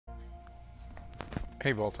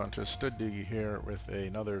Hey Vault Hunters, Stood Diggy here with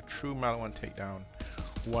another True Maliwan Takedown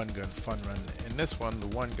one gun fun run. In this one, the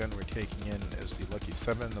one gun we're taking in is the Lucky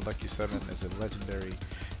 7. The Lucky 7 is a legendary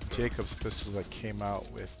Jacobs pistol that came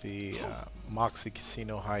out with the Moxie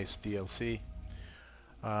Casino Heist DLC.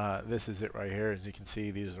 This is it right here. As you can see,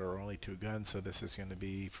 these are only two guns, so this is going to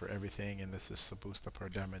be for everything, and this is to boost up our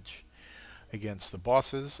damage against the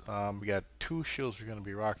bosses. We got two shields we're going to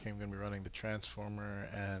be rocking. We're going to be running the transformer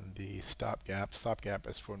and the stopgap. Stopgap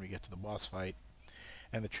is for when we get to the boss fight,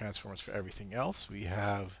 and the transformers for everything else. We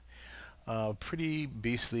have pretty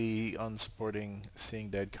beastly unsupporting Seeing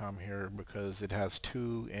Dead com here because it has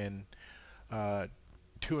two in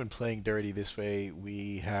Playing Dirty. This way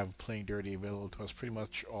we have Playing Dirty available to us pretty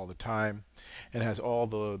much all the time. It has all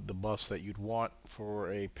the buffs that you'd want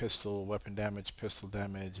for a pistol, weapon damage, pistol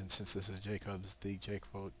damage, and since this is Jacobs, the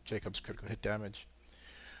Jacobs critical hit damage.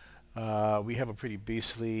 We have a pretty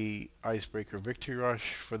beastly Icebreaker Victory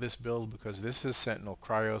Rush for this build because this is Sentinel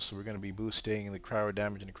Cryo, so we're going to be boosting the cryo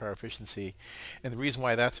damage and the cryo efficiency. And the reason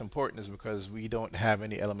why that's important is because we don't have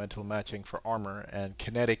any elemental matching for armor, and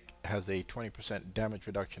Kinetic has a 20% damage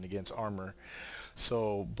reduction against armor.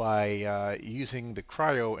 So by using the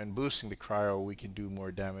cryo and boosting the cryo, we can do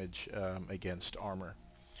more damage against armor.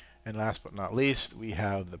 And last but not least, we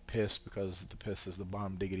have the Piss, because the Piss is the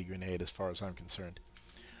bomb diggity grenade as far as I'm concerned.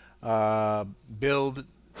 Build,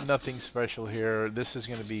 nothing special here. This is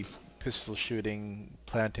going to be pistol shooting,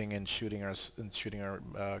 planting, and shooting our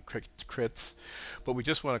crits. But we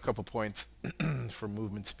just want a couple points for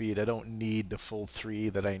movement speed. I don't need the full 3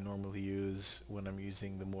 that I normally use when I'm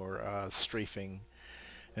using the more strafing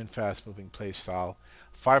and fast-moving playstyle.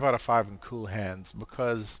 5 out of 5 in cool hands,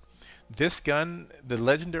 because this gun, the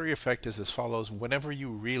legendary effect is as follows. Whenever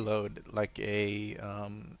you reload, like a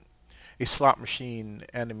slot machine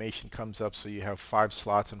animation comes up, so you have 5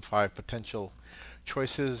 slots and 5 potential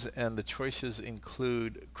choices, and the choices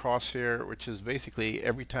include crosshair, which is basically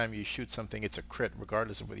every time you shoot something it's a crit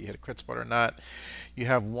regardless of whether you hit a crit spot or not. You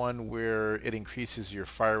have one where it increases your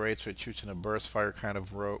fire rate, so it shoots in a burst fire kind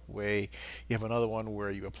of way. You have another one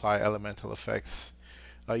where you apply elemental effects.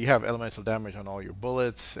 You have elemental damage on all your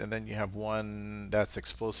bullets, and then you have one that's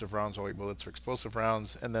explosive rounds. All your bullets are explosive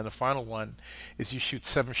rounds, and then the final one is you shoot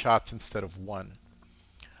 7 shots instead of 1.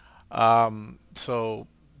 So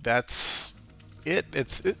that's it.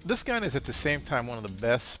 This gun is at the same time one of the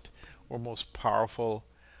best or most powerful.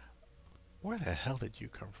 Where the hell did you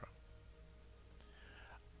come from?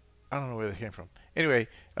 I don't know where they came from. Anyway,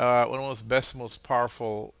 one of the most best, most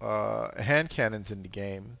powerful hand cannons in the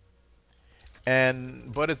game.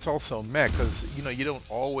 But it's also meh, because you don't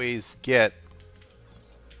always get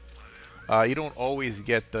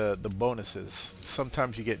the bonuses.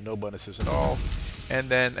 Sometimes you get no bonuses at all, and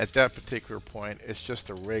then at that particular point it's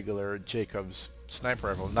just a regular Jacobs sniper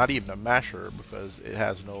rifle, not even a masher, because it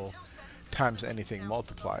has no times anything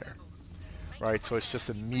multiplier, right? So it's just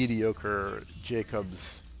a mediocre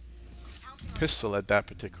Jacobs pistol at that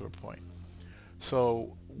particular point.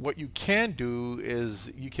 So what you can do is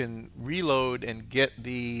you can reload and get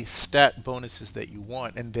the stat bonuses that you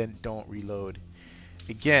want, and then don't reload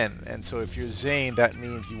again. And so if you're Zane, that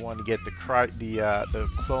means you want to get the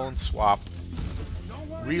clone swap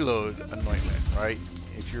reload anointment, right?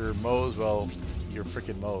 If you're Moze, well, you're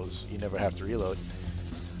freaking Moze. You never have to reload.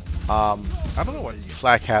 I don't know what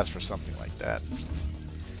Flak has for something like that,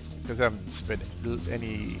 because I haven't spent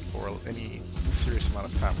any serious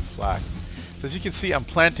amount of time with Flak. As you can see, I'm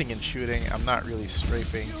planting and shooting. I'm not really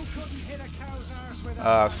strafing.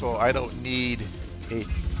 So I don't need a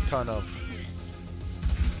ton of...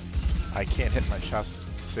 I can't hit my shots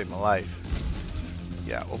to save my life.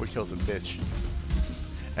 Yeah, overkill's a bitch.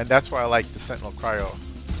 And that's why I like the Sentinel Cryo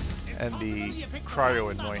and the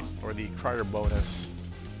Cryo Anoint, or the Cryo bonus.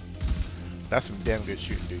 That's some damn good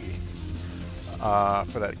shooting, Doogie.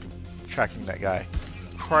 For that, tracking that guy.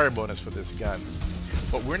 Cryo bonus for this gun.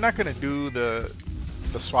 But we're not going to do the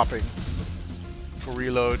swapping for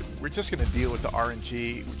reload. We're just going to deal with the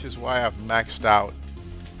RNG, which is why I've maxed out,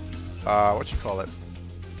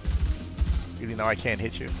 even though I can't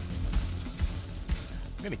hit you.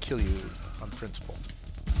 I'm going to kill you on principle.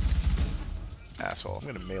 Asshole, I'm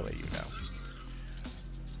going to melee you now.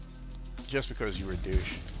 Just because you were a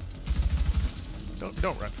douche.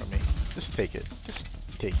 Don't run from me. Just take it. Just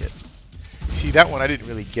take it. See, that one I didn't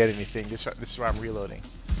really get anything. This is why I'm reloading.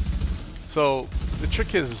 So the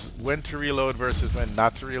trick is when to reload versus when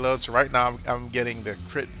not to reload. So right now I'm getting the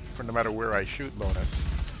crit for no matter where I shoot bonus,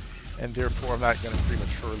 and therefore I'm not going to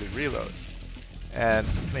prematurely reload. And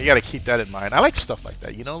you got to keep that in mind. I like stuff like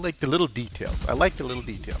that, like the little details. I like the little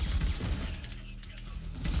details.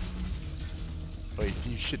 Wait,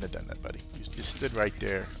 you shouldn't have done that, buddy. You stood right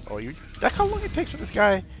there. Oh, you. That's how long it takes for this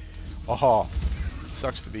guy. Oh,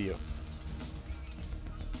 sucks to be you.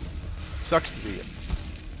 Sucks to be you.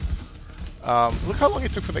 Look how long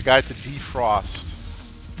it took for the guy to defrost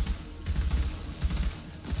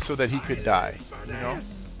so that he could die. You know.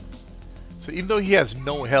 So even though he has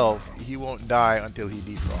no health, he won't die until he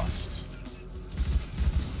defrosts.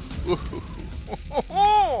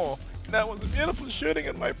 Ooh, that was a beautiful shooting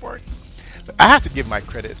on my part. I have to give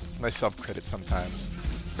myself credit sometimes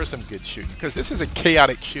for some good shooting, because this is a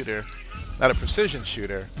chaotic shooter, not a precision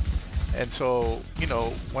shooter. And so, you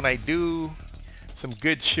know, when I do some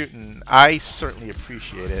good shooting, I certainly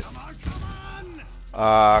appreciate it,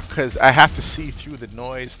 because I have to see through the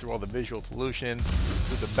noise, through all the visual pollution,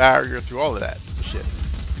 through the barrier, through all of that shit.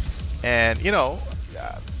 And, you know,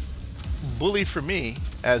 bully for me,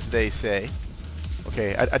 as they say.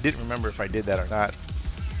 Okay, I didn't remember if I did that or not.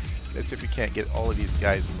 Let's see if we can't get all of these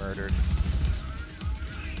guys murdered.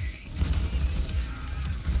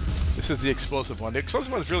 This is the explosive one. The explosive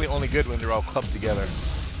one is really only good when they're all clubbed together.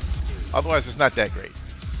 Otherwise, it's not that great.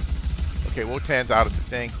 Okay, Wotan's out of the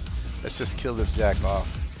thing. Let's just kill this jack off.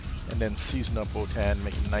 And then season up Wotan,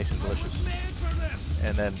 make him nice and delicious.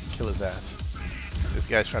 And then kill his ass. This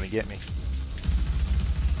guy's trying to get me.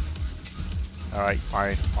 Alright,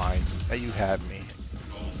 fine, fine. Now you have me.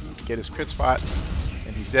 Get his crit spot.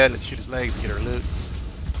 And he's dead. Let's shoot his legs, get our loot.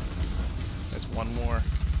 That's one more.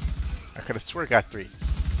 I could have sworn I got 3.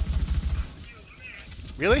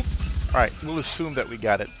 Really? Alright, we'll assume that we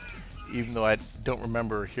got it. Even though I don't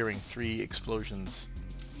remember hearing 3 explosions.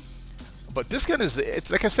 But this gun is,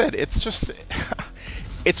 it's like I said, it's just,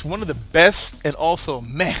 it's one of the best and also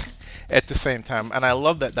meh at the same time. And I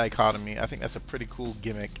love that dichotomy. I think that's a pretty cool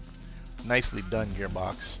gimmick. Nicely done,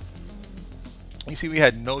 Gearbox. You see, we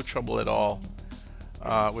had no trouble at all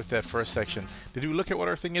with that first section. Did you look at what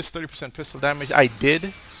our thing is? 30% pistol damage. I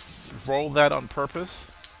did roll that on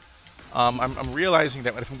purpose. I'm realizing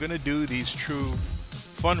that if I'm going to do these true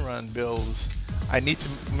fun run builds, I need to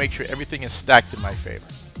make sure everything is stacked in my favor,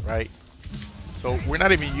 right? So we're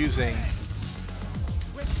not even using,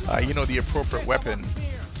 you know, the appropriate weapon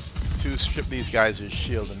to strip these guys'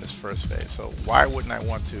 shield in this first phase. So why wouldn't I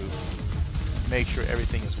want to make sure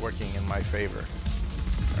everything is working in my favor?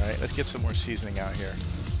 All right, let's get some more seasoning out here.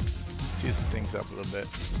 Season things up a little bit.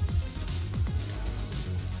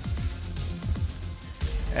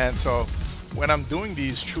 And so when I'm doing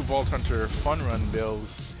these True Vault Hunter fun run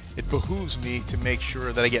builds, it behooves me to make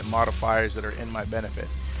sure that I get modifiers that are in my benefit.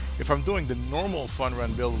 If I'm doing the normal fun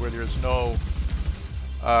run build where there's no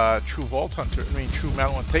True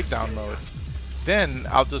Maliwan Takedown mode, then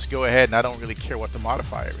I'll just go ahead and I don't really care what the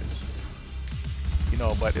modifier is. You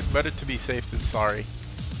know, but it's better to be safe than sorry.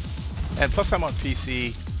 And plus I'm on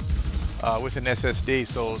PC with an SSD,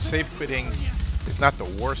 so safe quitting is not the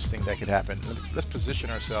worst thing that could happen. Let's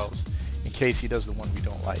position ourselves in case he does the one we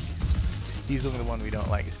don't like. He's doing the one we don't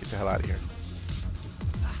like. Let's get the hell out of here.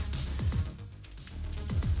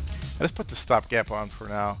 Let's put the stopgap on for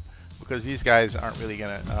now, because these guys aren't really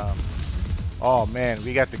gonna... oh man,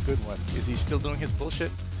 we got the good one. Is he still doing his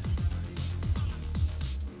bullshit?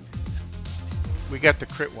 We got the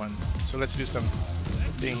crit one, so let's do some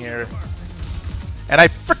thing here. And I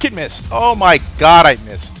freaking missed! Oh my god, I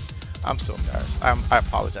missed! I'm so embarrassed. I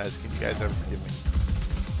apologize. Can you guys ever forgive me?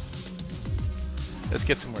 Let's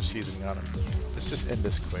get some more seasoning on him. Let's just end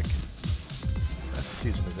this quick. Let's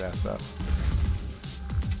season his ass up.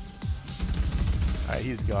 Alright,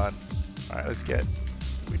 he's gone. Alright, let's get...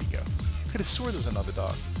 Where'd he go? Could have swore there was another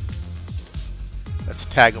dog. Let's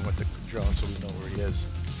tag him with the drone so we know where he is.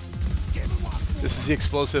 This is the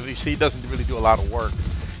explosive. You see, it doesn't really do a lot of work.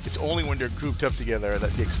 It's only when they're grouped up together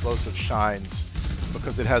that the explosive shines,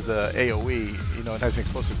 because it has a AoE, you know, it has an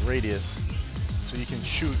explosive radius. So you can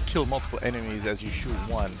kill multiple enemies as you shoot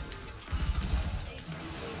one.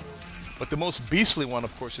 But the most beastly one,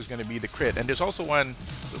 of course, is going to be the crit. And there's also one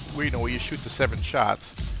where, you know, where you shoot the 7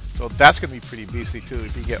 shots. So that's going to be pretty beastly too,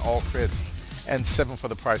 if you get all crits and 7 for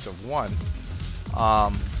the price of 1.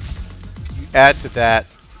 You add to that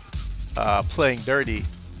playing dirty,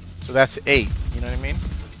 so that's 8. You know what I mean?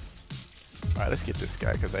 All right, let's get this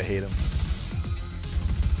guy because I hate him.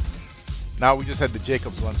 Now we just had the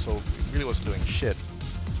Jacobs one, so it really wasn't doing shit.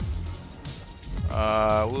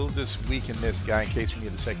 We'll just weaken this guy in case we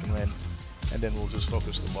need a second win, and then we'll just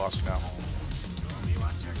focus the boss now.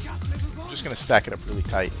 I'm just gonna stack it up really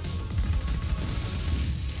tight.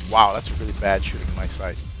 Wow, that's a really bad shooting in my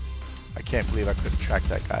sight. I can't believe I couldn't track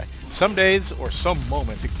that guy. Some days or some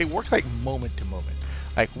moments, it works like moment to moment.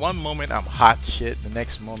 Like one moment I'm hot shit, the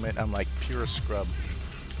next moment I'm like pure scrub.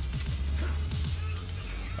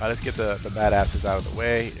 Let's get the badasses out of the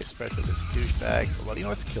way, especially this douchebag. Well, you know,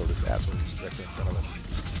 let's kill this asshole who's directly in front of us.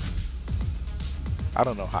 I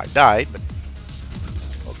don't know how I died, but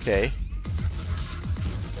okay.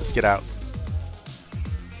 Let's get out.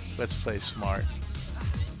 Let's play smart.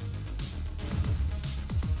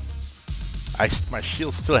 My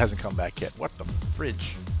shield still hasn't come back yet. What the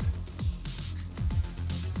fridge?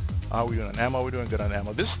 Are we doing on ammo? We're doing good on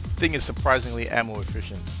ammo. This thing is surprisingly ammo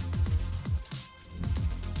efficient.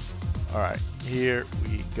 Alright, here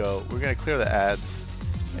we go. We're going to clear the ads,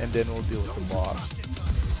 and then we'll deal with the boss.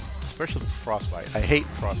 Especially the frostbite. I hate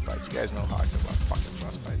frostbites. You guys know how I feel about fucking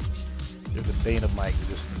frostbites. They're the bane of my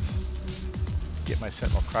existence. Get my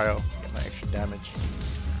sentinel cryo, get my extra damage.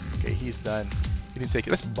 Okay, he's done. He didn't take it.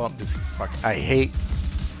 Let's bump this fuck. I hate.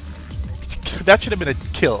 That should have been a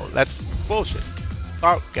kill. That's bullshit.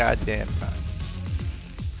 About goddamn time.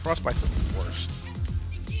 Frostbites are the worst.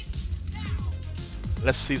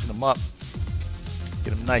 Let's season them up.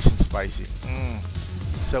 Get them nice and spicy.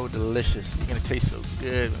 So delicious. You're gonna taste so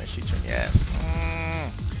good when I shoot you in the ass.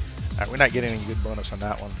 Alright, we're not getting any good bonus on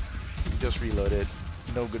that one. We just reloaded.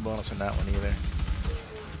 No good bonus on that one either.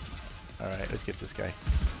 Alright, let's get this guy.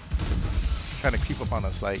 Trying to creep up on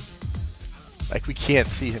us like we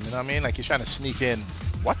can't see him, you know what I mean? Like he's trying to sneak in.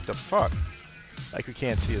 What the fuck? Like we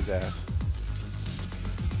can't see his ass.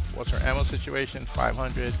 What's our ammo situation?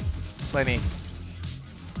 500. Plenty.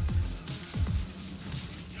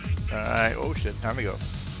 Alright, oh shit, time to go.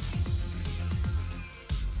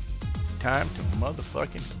 Time to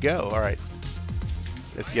motherfucking go. Alright.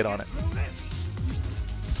 Let's get on it.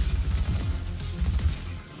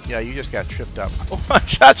 Yeah, you just got tripped up. Oh, I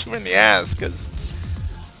shot you in the ass, because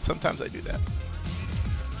sometimes I do that.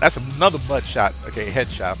 That's another butt shot. Okay,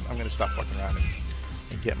 headshot. I'm going to stop fucking around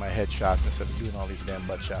and get my headshots instead of doing all these damn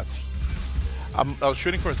butt shots. I was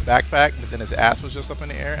shooting for his backpack, but then his ass was just up in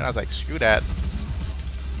the air, and I was like, screw that.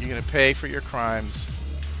 You're going to pay for your crimes.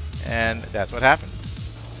 And that's what happened.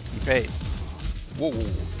 He paid. Whoa, whoa,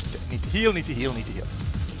 whoa. Need to heal, need to heal, need to heal.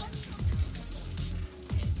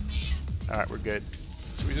 Alright, we're good.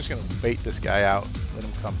 So we're just going to bait this guy out. Let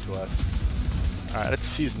him come to us. Alright, let's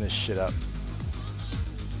season this shit up.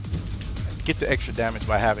 Get the extra damage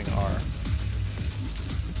by having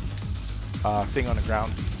our thing on the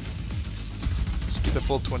ground. Just get the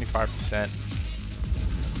full 25%.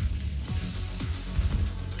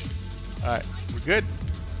 Alright, we're good.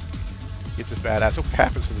 Get this badass. What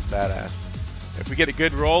happens to this badass? If we get a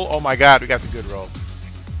good roll, oh my god, we got the good roll.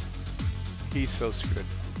 He's so screwed.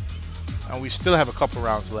 And we still have a couple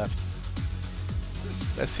rounds left.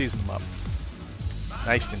 Let's season them up.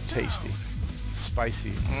 Nice and tasty.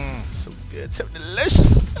 Spicy. So good. So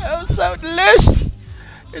delicious. Oh, so delicious.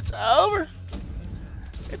 It's over.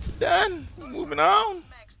 It's done. Moving on.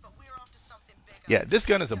 Yeah, this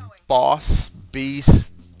gun is a boss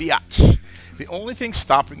beast biatch. The only thing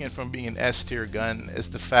stopping it from being an S tier gun is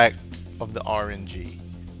the fact of the RNG.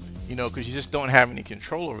 You know, because you just don't have any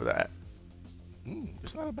control over that.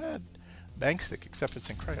 It's not a bad bang stick, except it's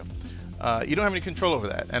in cryo. You don't have any control over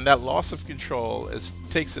that, and that loss of control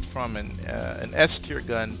takes it from an S tier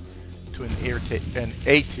gun to an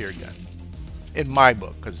A tier gun, in my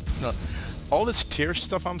book. Because all this tier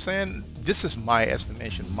stuff I'm saying, this is my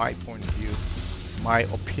estimation, my point of view, my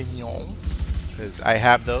opinion, because I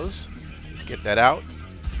have those. Let's get that out.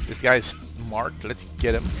 This guy's marked. Let's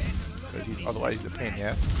get him, because otherwise he's a pain in the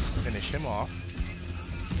ass. Finish him off.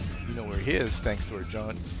 You know where he is, thanks to our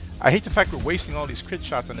John. I hate the fact we're wasting all these crit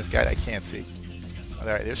shots on this guy that I can't see.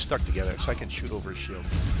 Alright, they're stuck together, so I can shoot over his shield.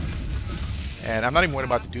 And I'm not even worried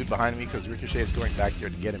about the dude behind me, because Ricochet is going back there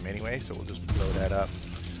to get him anyway, so we'll just blow that up.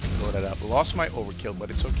 Blow that up. Lost my overkill, but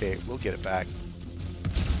it's okay. We'll get it back.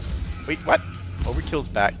 Wait, what? Overkill's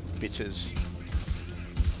back, bitches.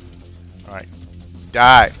 Alright.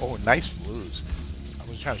 Die. Oh, nice lose. I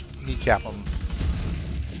was trying to kneecap him.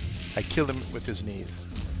 I killed him with his knees.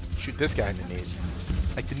 Shoot this guy in the knees.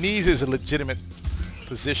 Like, the knees is a legitimate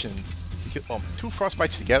position. Oh, 2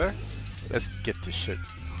 frostbites together? Let's get this shit.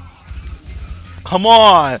 Come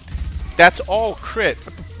on! That's all crit.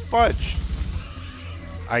 What the fudge?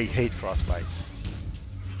 I hate frostbites.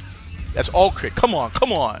 That's all crit. Come on,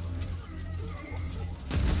 come on!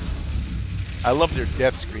 I love their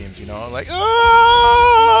death screams, you know? Like,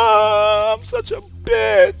 ah, I'm such a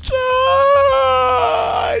bitch!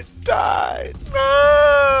 Ah, I died!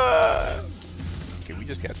 Ah. Okay, we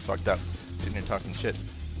just got fucked up sitting here talking shit.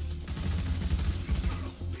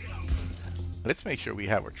 Let's make sure we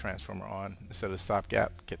have our transformer on instead of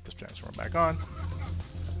stopgap. Get this transformer back on.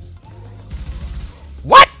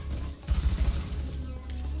 What?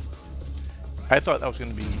 I thought that was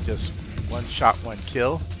going to be just one shot, one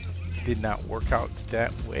kill. Did not work out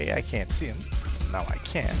that way. I can't see him. Now I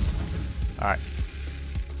can. Alright.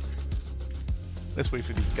 Let's wait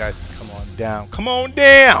for these guys to come on down. Come on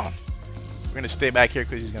down! We're going to stay back here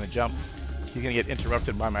because he's going to jump. He's going to get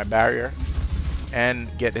interrupted by my barrier and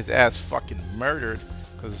get his ass fucking murdered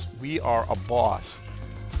because we are a boss.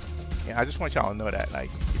 Yeah, I just want y'all to know that. Like,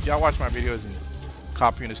 if y'all watch my videos and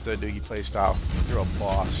copy and the Doogie play style, you're a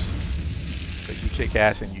boss. Because you kick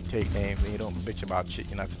ass and you take names and you don't bitch about shit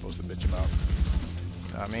you're not supposed to bitch about.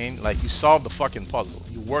 You know what I mean? Like, you solve the fucking puzzle.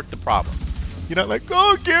 You work the problem. You're not like,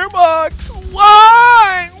 oh, Gearbox,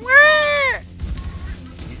 why? Wah!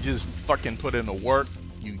 You just fucking put in the work,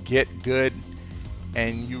 you get good,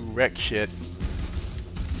 and you wreck shit.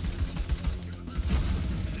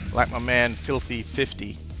 Like my man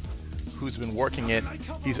Filthy50, who's been working it.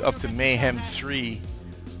 He's up to Mayhem 3,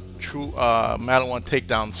 True Maliwan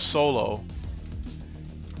Takedown solo.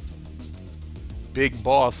 Big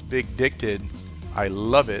boss, big dicted. I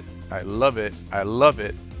love it. I love it. I love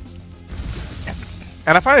it.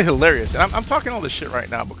 And I find it hilarious. And I'm talking all this shit right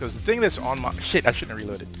now because the thing that's on my... Shit, I shouldn't have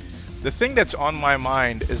reloaded. The thing that's on my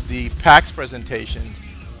mind is the PAX presentation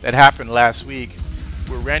that happened last week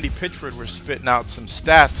where Randy Pitchford was spitting out some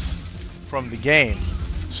stats from the game.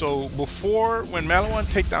 So before, when Maliwan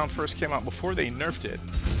Takedown first came out, before they nerfed it,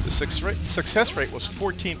 the success rate was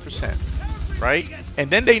 14%, right? And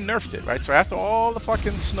then they nerfed it, right? So after all the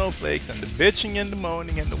fucking snowflakes and the bitching and the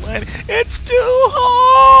moaning and the whining, it's too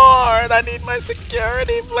hard! I need my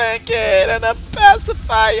security blanket and a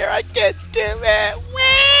pacifier, I can't do it!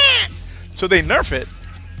 Wah! So they nerf it,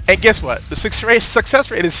 and guess what? The success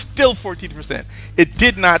rate is still 14%. It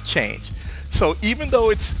did not change. So even though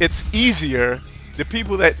it's easier, the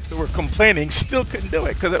people that were complaining still couldn't do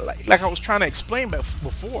it. Because like I was trying to explain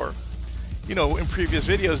before, you know, in previous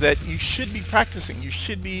videos, that you should be practicing. You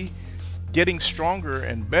should be getting stronger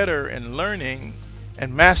and better and learning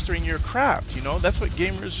and mastering your craft. You know, that's what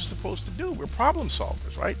gamers are supposed to do. We're problem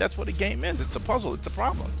solvers, right? That's what a game is. It's a puzzle. It's a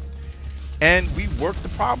problem. And we work the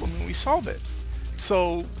problem and we solve it.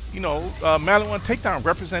 So, you know, Maliwan Takedown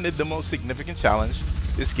represented the most significant challenge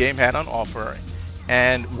this game had on offer.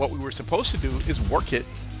 And what we were supposed to do is work it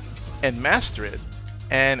and master it.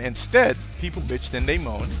 And instead, people bitched and they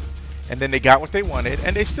moaned. And then they got what they wanted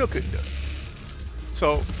and they still couldn't do it.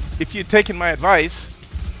 So if you'd taken my advice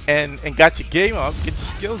and got your game up, get your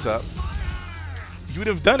skills up, you would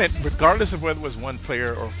have done it regardless of whether it was one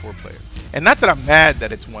player or four player. And not that I'm mad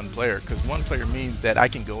that it's one player, because one player means that I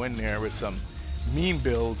can go in there with some meme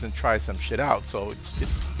builds and try some shit out. So it's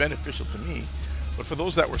beneficial to me. But for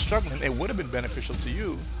those that were struggling, it would have been beneficial to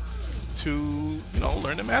you to, you know,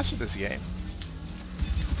 learn to master this game.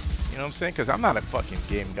 You know what I'm saying? Because I'm not a fucking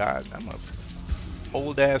game god. I'm a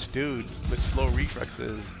old ass dude with slow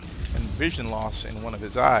reflexes and vision loss in one of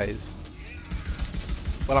his eyes.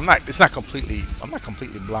 But I'm not completely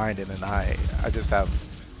blind in an eye. I just have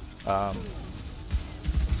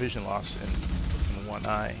vision loss in one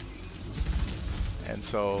eye. And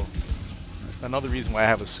so another reason why I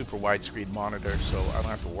have a super widescreen monitor, so I don't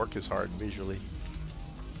have to work as hard visually.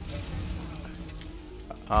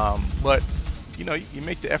 But you know, you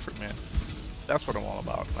make the effort, man. That's what I'm all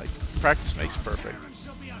about. Like, practice makes perfect.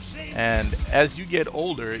 And as you get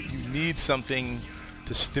older, you need something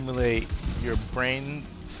to stimulate your brain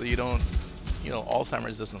so you don't, you know,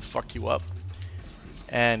 Alzheimer's doesn't fuck you up.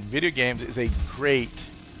 And video games is a great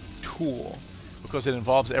tool because it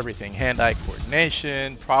involves everything: hand-eye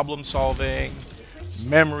coordination, problem solving,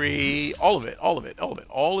 memory, all of it.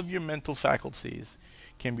 All of your mental faculties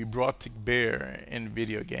can be brought to bear in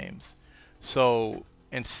video games. So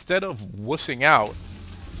instead of wussing out,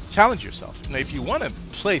 challenge yourself. Now, if you want to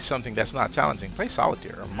play something that's not challenging, play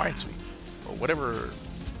Solitaire or Minesweep or whatever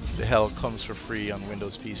the hell comes for free on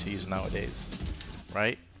Windows PCs nowadays,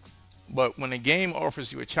 right? But when a game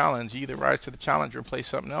offers you a challenge, you either rise to the challenge or play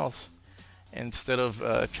something else instead of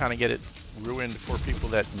trying to get it ruined for people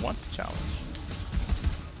that want the challenge.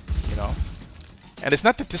 You know? And it's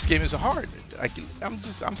not that this game is hard. I'm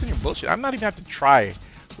saying you're bullshit. I'm not even have to try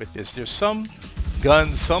with this. There's some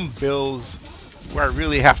guns, some builds where I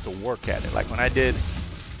really have to work at it. Like when I did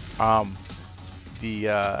the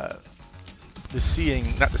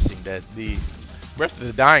Breath of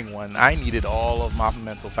the Dying one, I needed all of my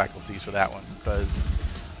mental faculties for that one because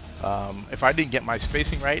if I didn't get my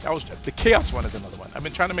spacing right, the Chaos one is another one. I've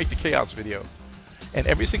been trying to make the Chaos video, and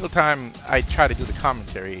every single time I try to do the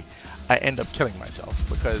commentary, I end up killing myself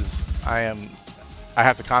because I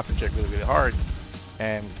have to concentrate really, really hard.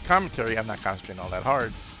 And with the commentary, I'm not concentrating all that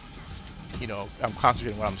hard. You know, I'm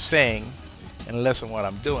concentrating on what I'm saying and less on what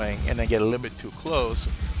I'm doing, and then get a little bit too close,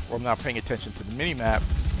 or I'm not paying attention to the mini-map,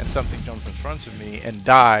 and something jumps in front of me and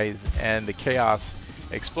dies, and the chaos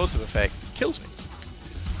explosive effect kills me.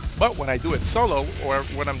 But when I do it solo, or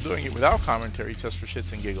when I'm doing it without commentary, just for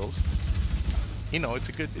shits and giggles, you know, it's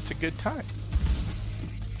a good time.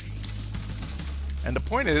 And the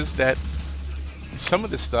point is that some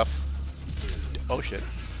of this stuff, oh shit,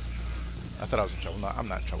 I thought I was in trouble. No, I'm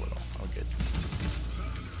not in trouble at all. I'm good.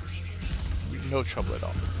 No trouble at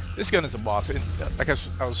all. This gun is a boss. And, like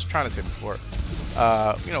I was trying to say before,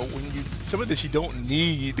 you know, when you, some of this you don't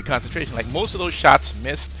need the concentration. Like most of those shots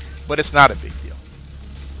missed, but it's not a big deal,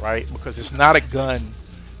 right? Because it's not a gun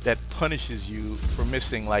that punishes you for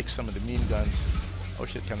missing like some of the meme guns. Oh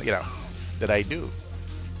shit, can I get out? That I do.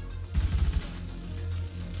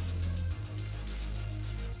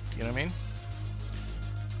 You know what I mean?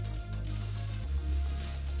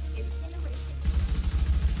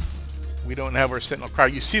 We don't have our sentinel car.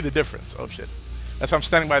 You see the difference. Oh shit. That's why I'm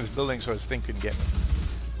standing by this building so this thing couldn't get me.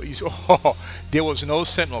 But you see, oh, there was no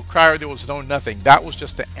sentinel crier, there was no nothing. That was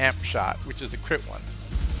just the amp shot, which is the crit one.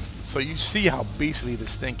 So you see how beastly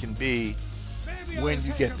this thing can be when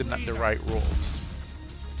you get the right rolls.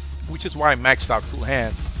 Which is why I maxed out cool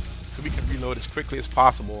hands, so we can reload as quickly as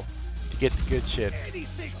possible to get the good shit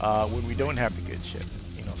when we don't have the good shit.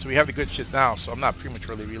 You know, so we have the good shit now, so I'm not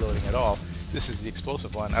prematurely reloading at all. This is the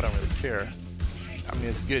explosive one. I don't really care. I mean,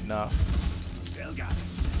 it's good enough.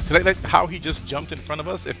 So like how he just jumped in front of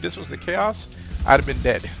us. If this was the chaos, I'd have been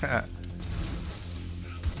dead.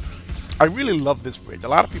 I really love this bridge. A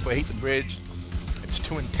lot of people hate the bridge. It's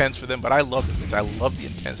too intense for them, but I love the bridge. I love the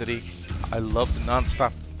intensity. I love the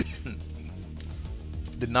non-stop,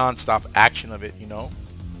 the non-stop action of it. You know,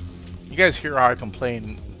 you guys hear how I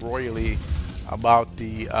complain royally about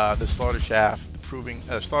the slaughter shaft, the proving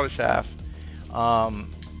slaughter shaft.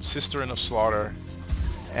 Sister in a Slaughter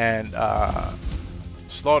and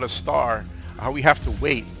Slaughter Star, how we have to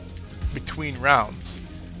wait between rounds.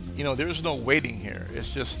 You know, there's no waiting here. It's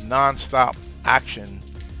just non-stop action.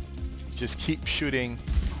 Just keep shooting,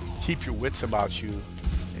 keep your wits about you.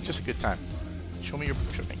 It's just a good time. Show me.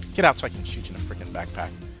 Get out so I can shoot you in a freaking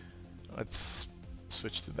backpack. Let's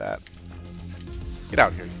switch to that. Get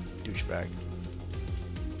out here, you douchebag.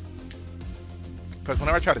 Because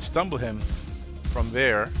whenever I try to stumble him from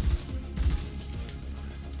there,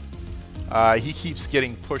 he keeps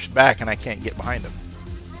getting pushed back and I can't get behind him.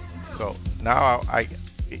 So now I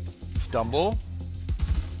stumble.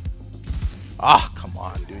 Ah, come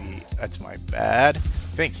on, dude. That's my bad.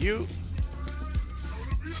 Thank you.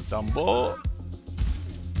 Stumble.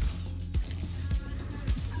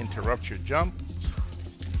 Interrupt your jump.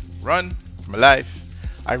 Run for my life.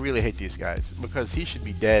 I really hate these guys because he should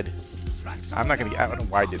be dead. I'm not gonna. I don't know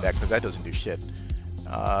why I did that because that doesn't do shit.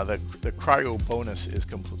 The cryo bonus is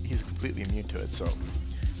he's completely immune to it, so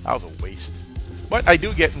that was a waste. But I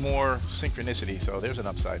do get more synchronicity, so there's an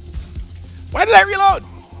upside. Why did I reload?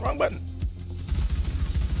 Wrong button.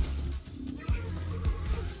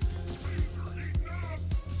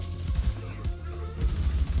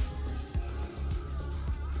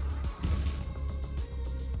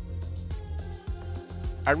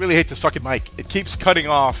 I really hate this fucking mic. It keeps cutting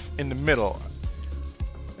off in the middle.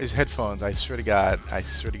 His headphones, I swear to God,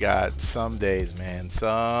 some days, man,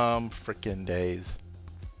 some freaking days.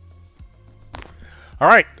 All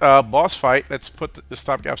right, boss fight. Let's put the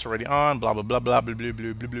stopgaps already on. Blah blah blah blah blah blah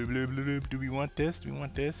blah blah blah blah blah. Do we want this? Do we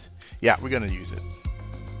want this? Yeah, we're gonna use it.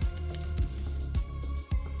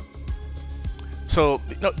 So,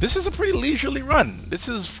 no, this is a pretty leisurely run. This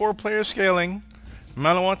is 4-player scaling.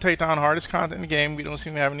 Maliwan Takedown, hardest content in the game. We don't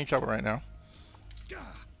seem to have any trouble right now.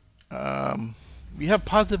 We have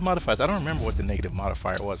positive modifiers. I don't remember what the negative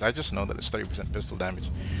modifier was. I just know that it's 30% pistol damage.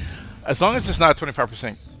 As long as it's not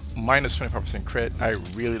 25%, minus 25% crit, I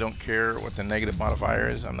really don't care what the negative modifier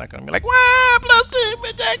is. I'm not going to be like, wah, plus 2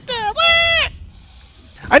 projectile, wah!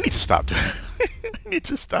 I need to stop doing it. I need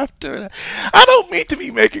to stop doing it. I don't mean to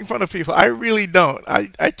be making fun of people. I really don't.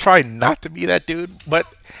 I try not to be that dude, but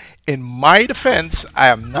in my defense, I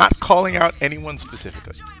am not calling out anyone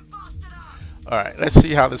specifically. Alright, let's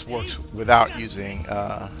see how this works without using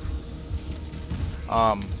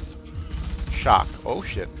shock. Oh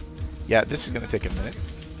shit. Yeah, this is gonna take a minute.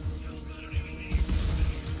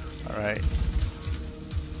 Alright.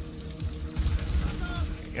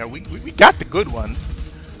 Yeah, we got the good one.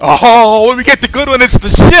 Oh, when we get the good one, it's the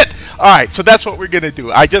shit! Alright, so that's what we're gonna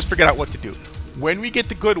do. I just figured out what to do. When we get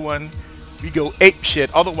the good one, we go ape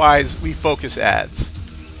shit, otherwise we focus ads.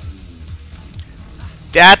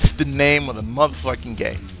 That's the name of the motherfucking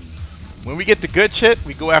game. When we get the good shit,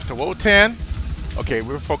 we go after Wotan. Okay,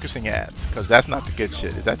 we're focusing ads, because that's not the good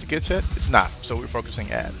shit. Is that the good shit? It's not. So we're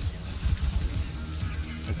focusing ads.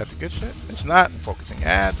 Is that the good shit? It's not. Focusing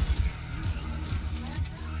ads.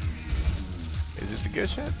 Is this the good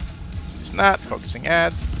shit? It's not. Focusing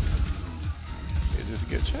ads. Is this the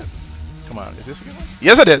good shit? Come on. Is this a good one?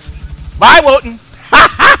 Yes, it is. Bye, Wotan.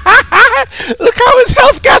 Look how his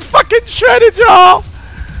health got fucking shredded, y'all.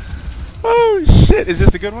 Oh, shit. Is this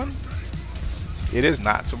the good one? It is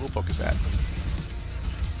not, so we'll focus ads.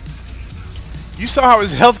 You saw how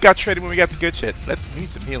his health got shredded when we got the good shit. We need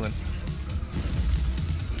some healing.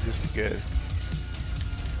 Is this the good?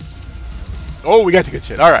 Oh, we got the good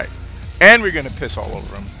shit. Alright. And we're going to piss all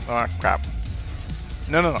over him. Oh, crap.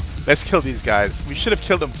 No. Let's kill these guys. We should have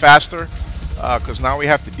killed them faster, because now we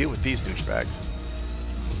have to deal with these douchebags.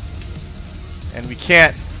 And we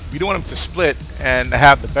don't want them to split and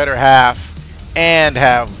have the better half and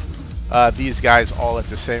have these guys all at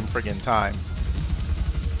the same friggin' time.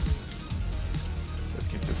 Let's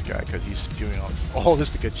get this guy, because he's spewing all this. Oh, this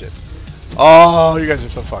is the good shit. Oh, you guys are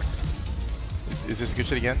so fucked. Is this the good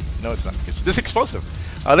shit again? No, it's not the good shit. This is explosive.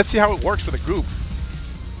 Let's see how it works for the group.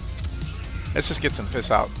 Let's just get some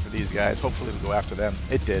piss out for these guys. Hopefully it'll go after them.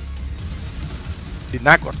 It did. Did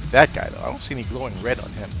not go after that guy, though. I don't see any glowing red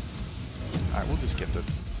on him. Alright, we'll just get the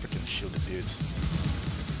freaking shielded dudes.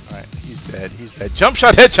 Alright, he's dead. He's dead. Jump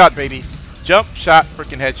shot, headshot, baby! Jump shot,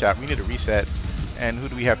 freaking headshot. We need a reset. And who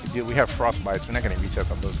do we have to deal? We have frostbites. We're not going to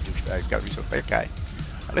reset on those douchebags. Got to reset that guy.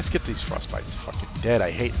 Right, let's get these frostbites fucking dead.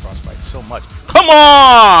 I hate frostbites so much. Come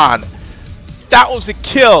on! That was a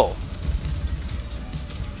kill!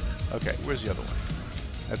 Okay, where's the other one?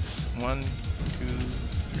 That's 1, 2,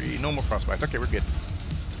 3. No more frostbites. Okay, we're good.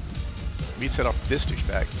 Reset off this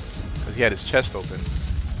douchebag, because he had his chest open,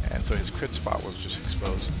 and so his crit spot was just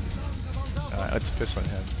exposed. Let's piss on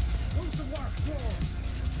him.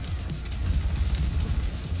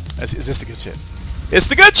 Is this the good shit? It's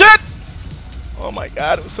the good shit! Oh my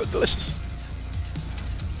god, it was so delicious.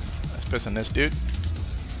 Let's piss on this dude.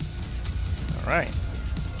 Alright.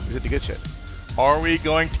 Is it the good shit? Are we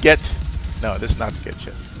going to get... No, this is not the good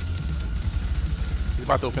shit. He's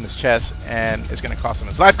about to open his chest, and it's going to cost him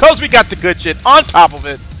his life, because we got the good shit on top of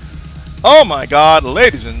it. Oh my god,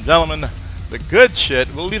 ladies and gentlemen, the good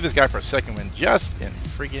shit. We'll leave this guy for a second win, just in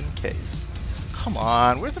friggin' case. Come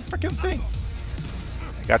on, where's the freaking thing?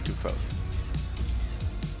 I got too close.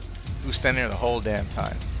 Who's standing there the whole damn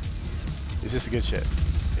time? Is this the good shit?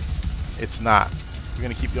 It's not. We're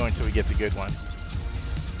going to keep going until we get the good one.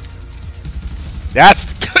 That's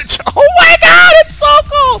the good shit. Oh my god, it's so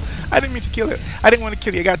cool! I didn't mean to kill it. I didn't want to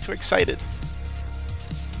kill you. I got too excited.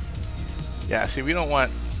 Yeah, see, we didn't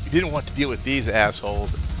want to deal with these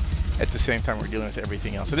assholes at the same time we're dealing with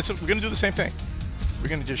everything else. So we're going to do the same thing. We're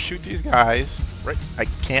going to just shoot these guys. Right? I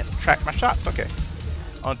can't track my shots. Okay.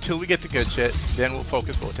 Until we get the good shit, then we'll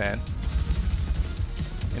focus Wotan.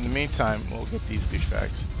 In the meantime, we'll get these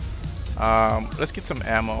douchebags. Let's get some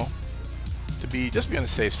ammo to just be on the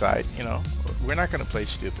safe side. You know, we're not going to play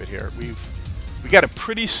stupid here. We got a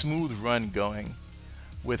pretty smooth run going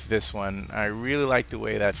with this one. I really like the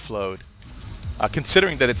way that flowed,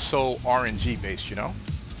 considering that it's so RNG based. You know,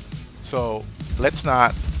 so let's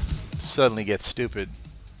not suddenly get stupid.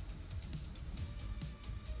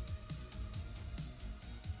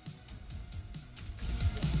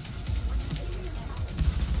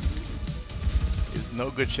 No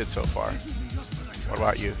good shit so far. What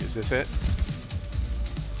about you? Is this it?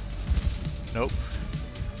 Nope.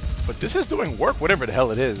 But this is doing work, whatever the hell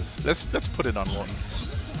it is. Let's put it on one.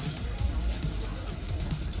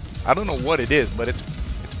 I don't know what it is, but it's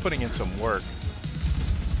putting in some work.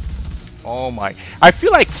 Oh my! I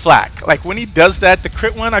feel like Flak. Like when he does that, the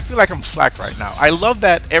crit one, I feel like I'm Flak right now. I love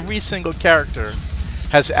that every single character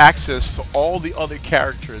has access to all the other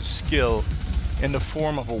characters' skill in the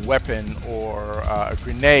form of a weapon or a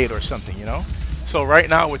grenade or something, you know? So right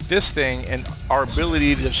now with this thing and our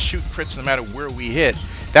ability to shoot crits no matter where we hit,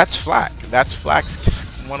 that's Flak. That's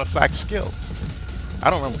one of Flak's skills. I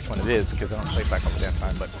don't remember which one it is because I don't play Flak all the damn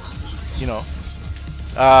time, but, you know.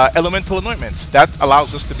 Elemental anointments. That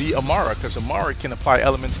allows us to be Amara, because Amara can apply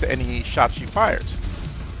elements to any shot she fires.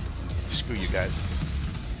 Screw you guys.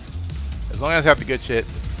 As long as I have the good shit,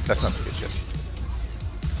 that's not the good shit.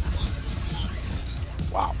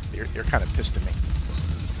 Wow, you're kind of pissed at me.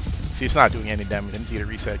 See, it's not doing any damage. I need to get a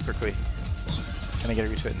reset quickly. Can I get a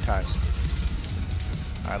reset in time?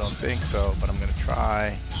 I don't think so, but I'm going to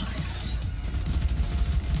try.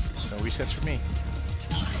 No resets for me.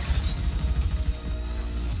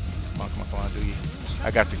 Come on, Doogie.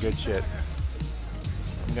 I got the good shit.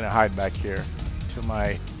 I'm going to hide back here till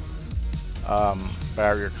my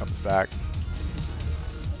barrier comes back.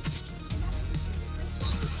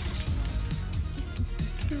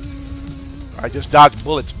 I just dodged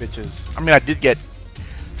bullets, bitches. I mean, I did get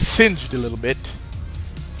singed a little bit.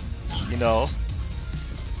 You know.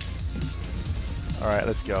 Alright,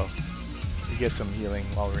 let's go. We get some healing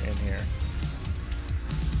while we're in here.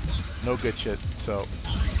 No good shit, so.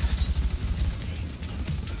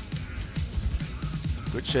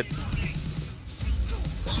 Good shit.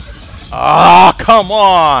 Ah, come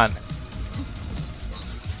on!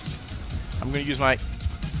 I'm gonna use my...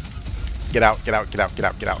 Get out, get out, get out, get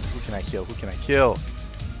out, get out. Who can I kill? Who can I kill?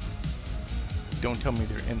 Don't tell me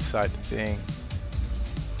they're inside the thing.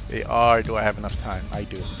 They are. Do I have enough time? I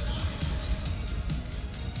do.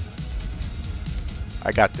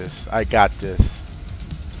 I got this. I got this.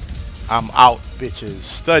 I'm out, bitches.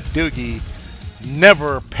 Stud Doogie.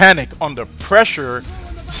 Never panic under pressure.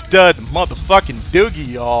 Stud motherfucking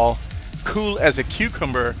Doogie, y'all. Cool as a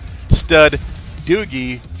cucumber. Stud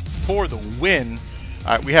Doogie for the win.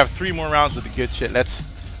 Alright, we have 3 more rounds with the good shit. Let's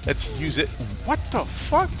use it. What the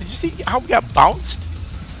fuck? Did you see how we got bounced?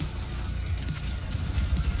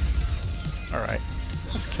 Alright.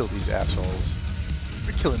 Let's kill these assholes.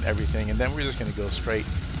 We're killing everything, and then we're just gonna go straight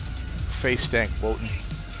face stank Wotan.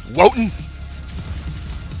 Wotan!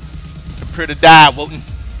 Prepare to die, Wotan.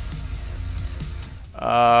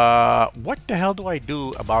 What the hell do I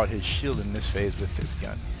do about his shield in this phase with this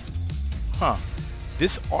gun? Huh.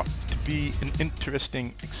 This ought to be an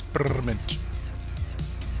interesting experiment.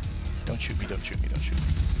 Don't shoot me, don't shoot me, don't shoot me.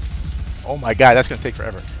 Oh my god, that's gonna take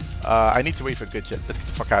forever. I need to wait for good shit. Let's get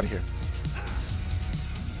the fuck out of here.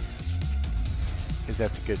 Is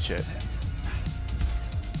that the good shit?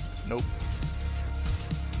 Nope.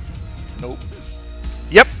 Nope.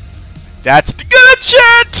 Yep! That's the good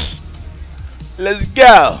shit! Let's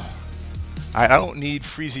go! I don't need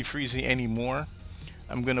Freezy anymore.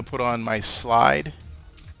 I'm gonna put on my slide.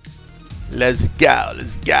 Let's go,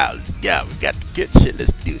 let's go, let's go. We got the good shit.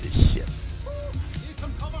 Let's do this shit.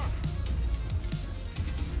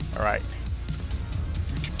 Alright.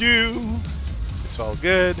 It's all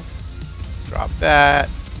good. Drop that.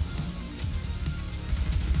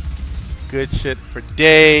 Good shit for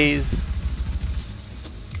days.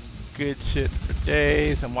 Good shit for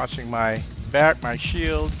days. I'm watching my back, my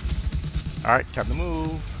shield. Alright, time to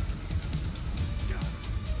move.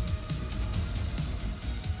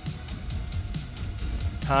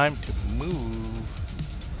 Time to move.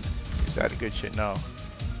 Is that a good shit? No.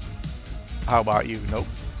 How about you? Nope.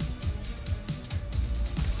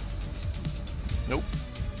 Nope.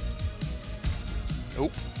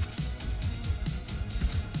 Nope.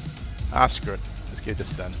 Ah, screw it. Let's get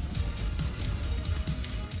this done.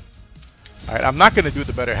 Alright, I'm not going to do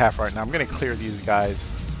the better half right now. I'm going to clear these guys.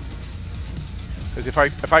 Because if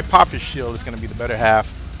I pop his shield, it's going to be the better half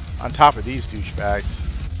on top of these douchebags.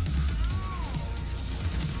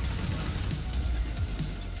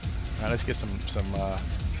 Alright, let's get some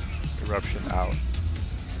eruption out.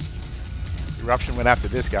 Eruption went after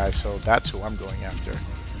this guy, so that's who I'm going after.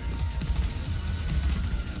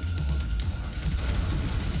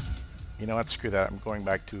 You know what? Screw that. I'm going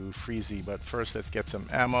back to Freezy, but first let's get some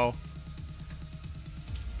ammo.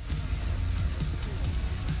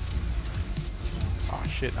 Oh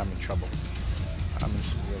shit, I'm in trouble. I'm in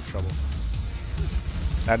some real trouble.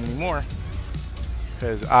 Not anymore.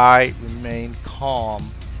 Because I remain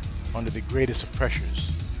calm under the greatest of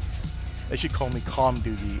pressures. They should call me Calm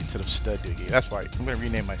Doogie instead of Stud Doogie. That's right. I'm going to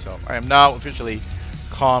rename myself. I am now officially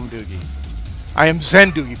Calm Doogie. I am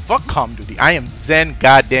Zen Doogie. Fuck Calm Doogie. I am Zen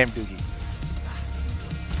goddamn Doogie.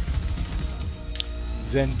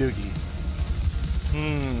 Zen Doogie.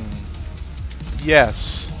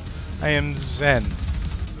 Yes. I am Zen.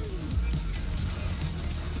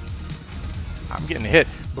 I'm getting hit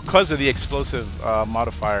because of the explosive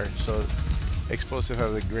modifier. So explosive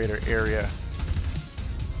has a greater area.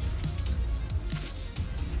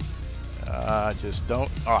 Just don't.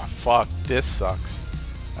 Oh fuck, this sucks.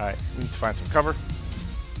 Alright, we need to find some cover.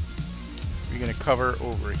 We're gonna cover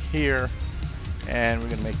over here, and we're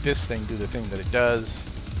gonna make this thing do the thing that it does.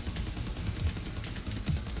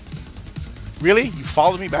 Really? You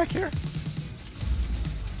followed me back here?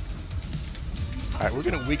 Alright, we're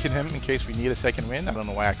gonna weaken him in case we need a second wind. I don't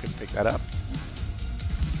know why I couldn't pick that up.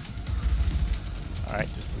 Alright,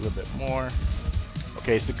 just a little bit more.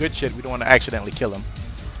 Okay, it's the good shit. We don't want to accidentally kill him.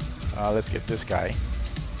 Let's get this guy.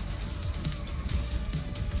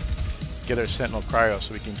 Get our Sentinel Cryo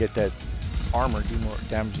so we can get that armor, do more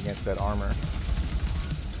damage against that armor.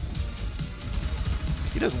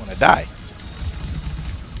 He doesn't want to die.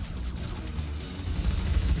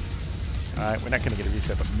 Alright, we're not going to get a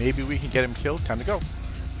reset, but maybe we can get him killed. Time to go.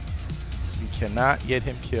 We cannot get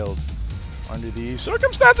him killed under these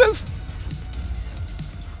circumstances.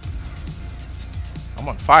 I'm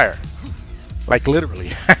on fire. Like literally.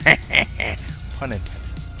 Pun intended.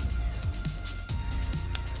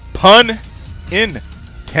 Pun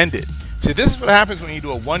intended. See, this is what happens when you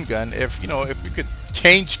do a one gun. If, you know, if we could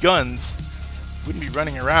change guns, we wouldn't be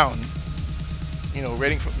running around, you know,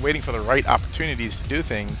 waiting for the right opportunities to do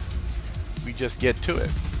things. We just get to it.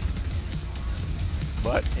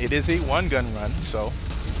 But it is a one gun run, so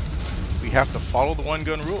we have to follow the one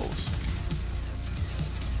gun rules.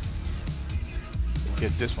 Let's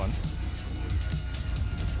get this one.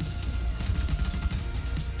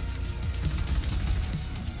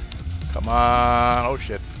 Come on. Oh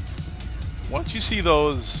shit. Once you see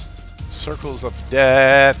those circles of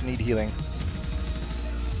death, need healing.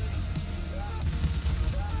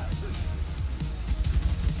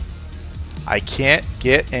 I can't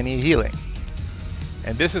get any healing.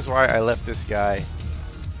 And this is why I left this guy.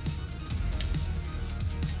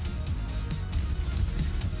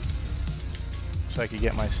 So I could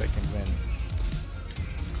get my second win.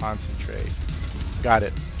 Concentrate. Got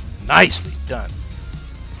it. Nicely done.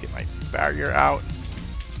 Let's get my barrier out.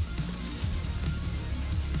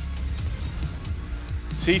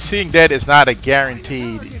 See, seeing dead is not a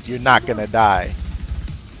guaranteed you're not gonna die,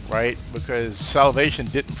 right? Because salvation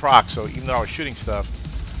didn't proc, so even though I was shooting stuff,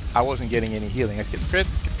 I wasn't getting any healing. Let's get crit,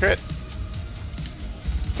 let's get crit.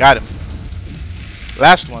 Got him.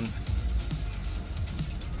 Last one.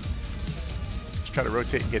 Let's try to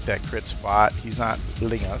rotate and get that crit spot. He's not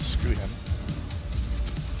hitting us, screw him.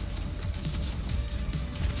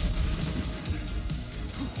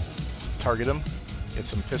 Let's target him, get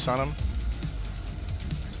some piss on him.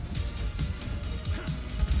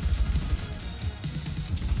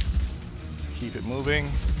 Keep it moving.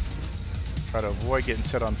 Try to avoid getting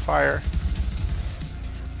set on fire.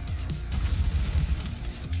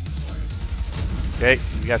 Okay,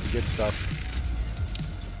 we got the good stuff.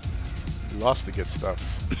 We lost the good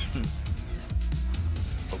stuff.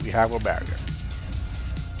 But we have a barrier.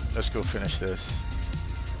 Let's go finish this.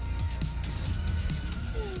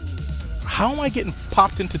 How am I getting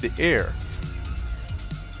popped into the air?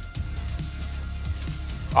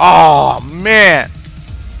 Oh man!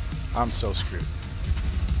 I'm so screwed.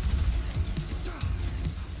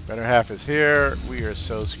 Better half is here. We are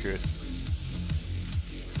so screwed.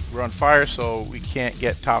 We're on fire, so we can't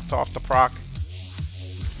get topped off the proc.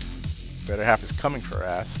 Better half is coming for our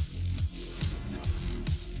ass.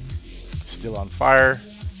 Still on fire.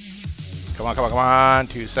 Come on, come on, come on.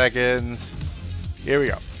 2 seconds. Here we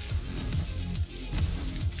go.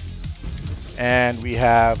 And we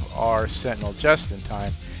have our Sentinel just in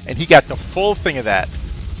time. And he got the full thing of that.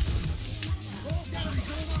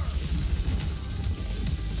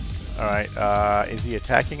 Alright, is he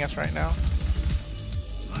attacking us right now?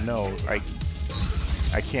 No,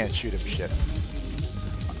 I can't shoot him, shit.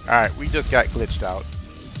 Alright, we just got glitched out.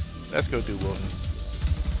 Let's go do Wilton.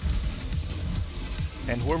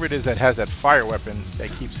 And whoever it is that has that fire weapon that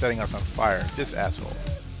keeps setting us on fire, this asshole.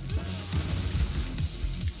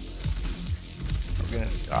 We're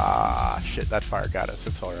gonna, shit, that fire got us,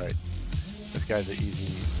 it's alright. This guy's an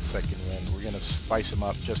easy second win. We're gonna spice him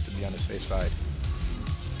up just to be on the safe side.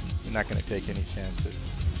 We're not going to take any chances.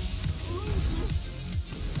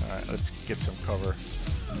 Alright, let's get some cover.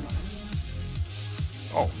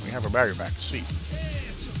 Oh, we have a barrier back. Sweet.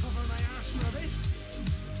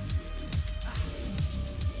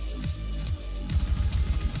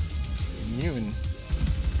 Immune.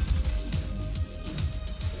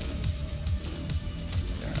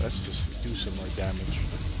 Yeah, let's just do some more damage.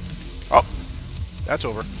 Oh, that's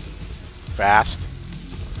over. Fast.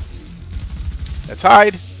 Let's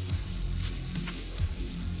hide.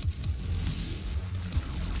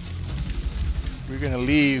 We're going to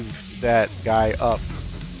leave that guy up.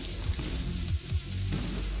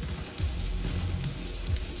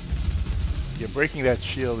 Yeah, breaking that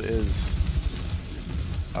shield is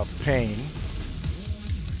a pain.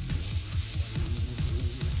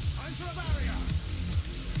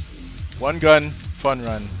 One gun, fun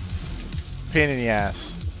run. Pain in the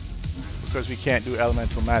ass. Because we can't do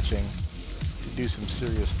elemental matching to do some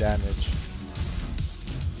serious damage.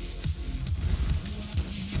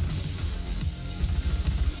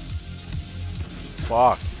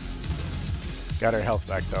 Fuck. Got our health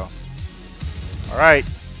back though. Alright.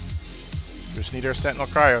 Just need our Sentinel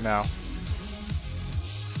Cryo now.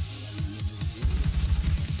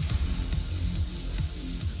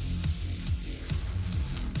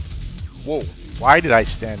 Whoa. Why did I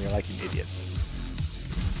stand there like an idiot?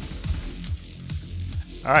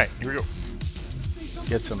 Alright, here we go.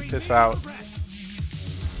 Get some piss out.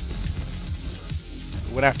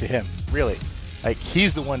 Went after him. Really. Like,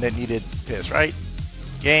 he's the one that needed piss, right?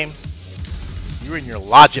 Game. You and your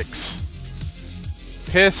logics.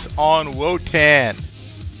 Piss on Wotan.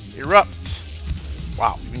 Erupt.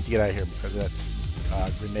 Wow, we need to get out of here because that's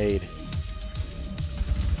grenade.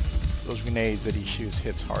 Those grenades that he shoots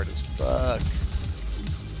hits hard as fuck.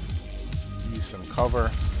 Use some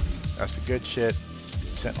cover. That's the good shit.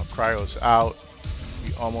 Sentinel Cryo's out.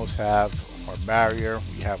 We almost have our barrier.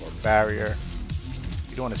 We have our barrier.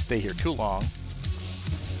 We don't want to stay here too long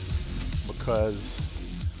because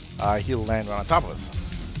he'll land right on top of us.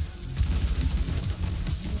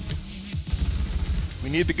 We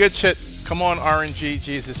need the good shit. Come on, RNG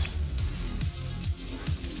Jesus.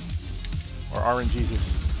 Or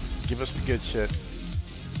RNGesus. Give us the good shit.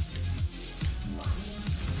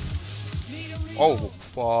 Oh,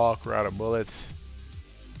 fuck. We're out of bullets.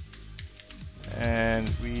 And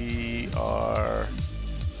we are...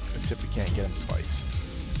 Let's see if we can't get him twice.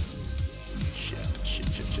 Shit.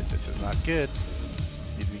 This is not good.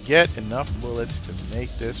 Did we get enough bullets to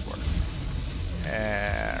make this work?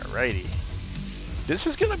 Alrighty. This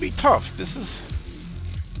is going to be tough. This is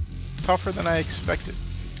tougher than I expected.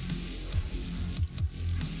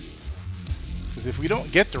 Because if we don't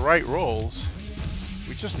get the right rolls,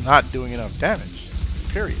 we're just not doing enough damage.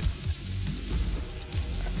 Period.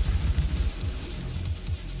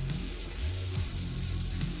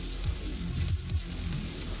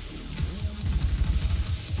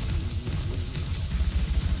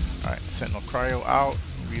 Alright, Sentinel Cryo out.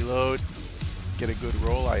 Reload. Get a good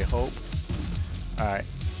roll, I hope. Alright,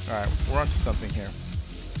 we're onto something here.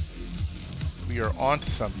 We are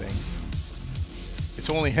onto something. It's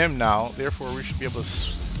only him now, therefore we should be able to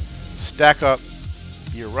stack up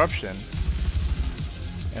the eruption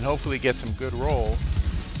and hopefully get some good roll.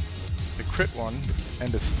 The crit one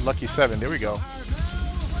and the lucky 7. There we go.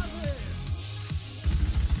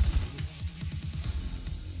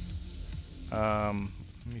 Let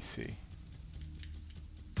me see.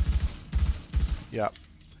 Yeah.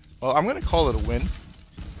 Well, I'm going to call it a win.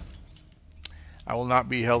 I will not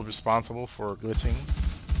be held responsible for glitching.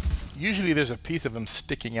 Usually there's a piece of him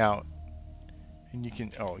sticking out. And you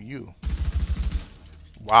can... Oh, you.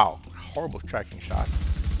 Wow. Horrible tracking shots.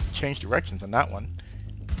 Change directions on that one.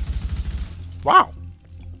 Wow.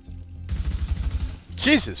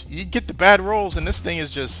 Jesus. You get the bad rolls and this thing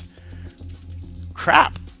is just...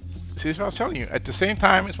 crap. See, that's what I was telling you. At the same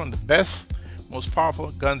time, it's one of the best, most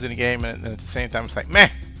powerful guns in the game. And at the same time, it's like, meh.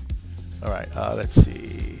 Alright, let's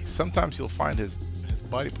see. Sometimes you'll find his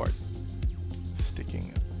body part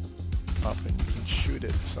sticking up and you can shoot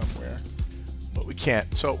it somewhere. But we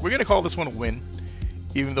can't. So we're going to call this one a win,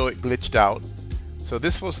 even though it glitched out. So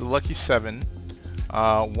this was the lucky 7.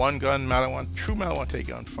 One gun Maliwan, True Maliwan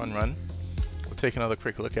Takedown fun run. We'll take another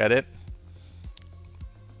quick look at it.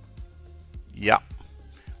 Yeah.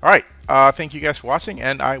 Alright, thank you guys for watching,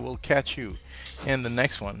 and I will catch you in the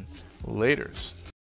next one. Laters.